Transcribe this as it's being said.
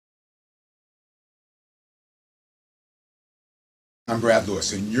I'm Brad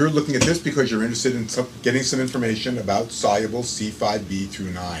Lewis, and you're looking at this because you're interested in getting some information about soluble C5b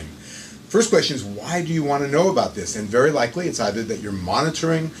through 9. First question is, why do you want to know about this? And very likely it's either that you're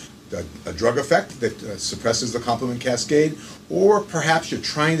monitoring a drug effect that suppresses the complement cascade, or perhaps you're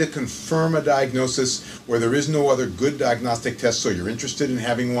trying to confirm a diagnosis where there is no other good diagnostic test, so you're interested in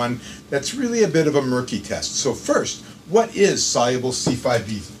having one that's really a bit of a murky test. So first, what is soluble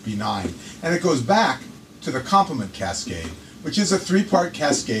C5b9? And it goes back to the complement cascade, which is a three-part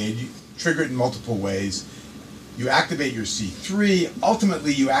cascade. You trigger it in multiple ways. You activate your C3.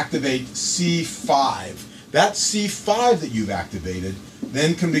 Ultimately, you activate C5. That C5 that you've activated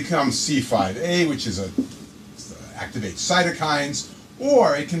then can become C5a, which is activates cytokines,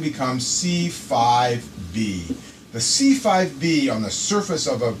 or it can become C5b. The C5b on the surface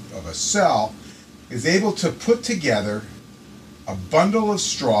of a cell is able to put together a bundle of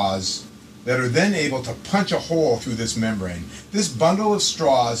straws that are then able to punch a hole through this membrane. This bundle of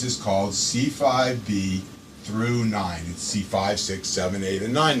straws is called C5b through 9. It's C5, 6, 7, 8,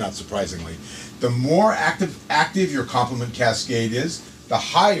 and 9, not surprisingly. The more active your complement cascade is, the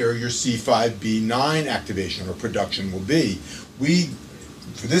higher your C5b9 activation or production will be. We,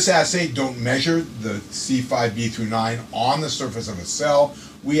 for this assay, don't measure the C5b through 9 on the surface of a cell.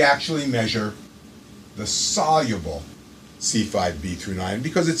 We actually measure the soluble C5b through 9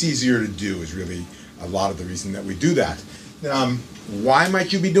 because it's easier to do is really a lot of the reason that we do that. Why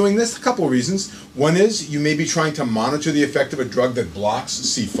might you be doing this? A couple of reasons. One is you may be trying to monitor the effect of a drug that blocks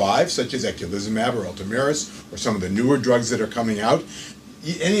C5, such as eculizumab or Ultomiris, or some of the newer drugs that are coming out.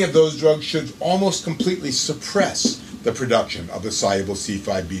 Any of those drugs should almost completely suppress the production of the soluble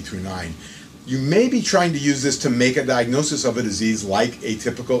C5b through 9. You may be trying to use this to make a diagnosis of a disease like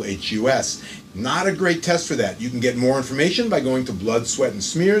atypical HUS. Not a great test for that. You can get more information by going to Blood, Sweat, and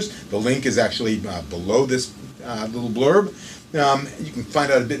Smears. The link is actually below this little blurb. You can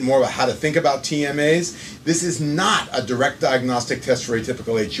find out a bit more about how to think about TMAs. This is not a direct diagnostic test for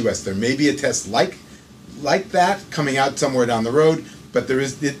atypical HUS. There may be a test like that coming out somewhere down the road, but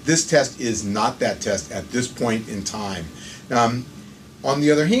this test is not that test at this point in time. On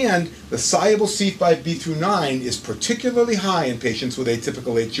the other hand, the soluble C5b through 9 is particularly high in patients with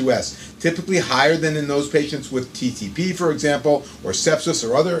atypical HUS, typically higher than in those patients with TTP, for example, or sepsis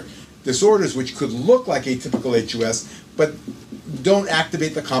or other disorders which could look like atypical HUS, but don't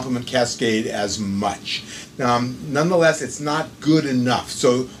activate the complement cascade as much. Nonetheless, it's not good enough.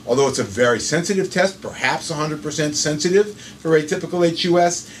 So although it's a very sensitive test, perhaps 100% sensitive for atypical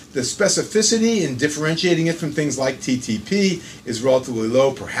HUS, the specificity in differentiating it from things like TTP is relatively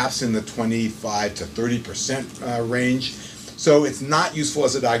low, perhaps in the 25 to 30% range. So it's not useful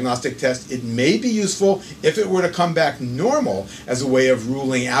as a diagnostic test. It may be useful if it were to come back normal as a way of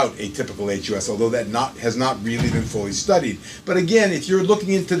ruling out atypical HUS, although that has not really been fully studied. But again, if you're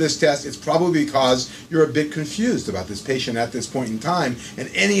looking into this test, it's probably because you're a bit confused about this patient at this point in time, and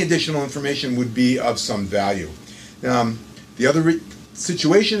any additional information would be of some value. The other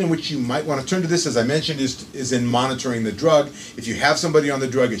situation in which you might want to turn to this, as I mentioned, is in monitoring the drug. If you have somebody on the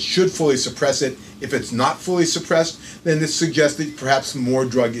drug, it should fully suppress it. If it's not fully suppressed, then this suggests that perhaps more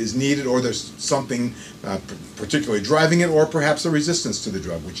drug is needed, or there's something particularly driving it, or perhaps a resistance to the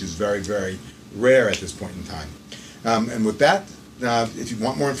drug, which is very, very rare at this point in time. And with that, if you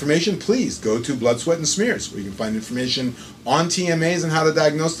want more information, please go to Blood, Sweat, and Smears, where you can find information on TMAs and how to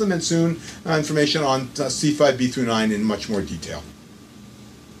diagnose them, and soon information on C5b through 9 in much more detail.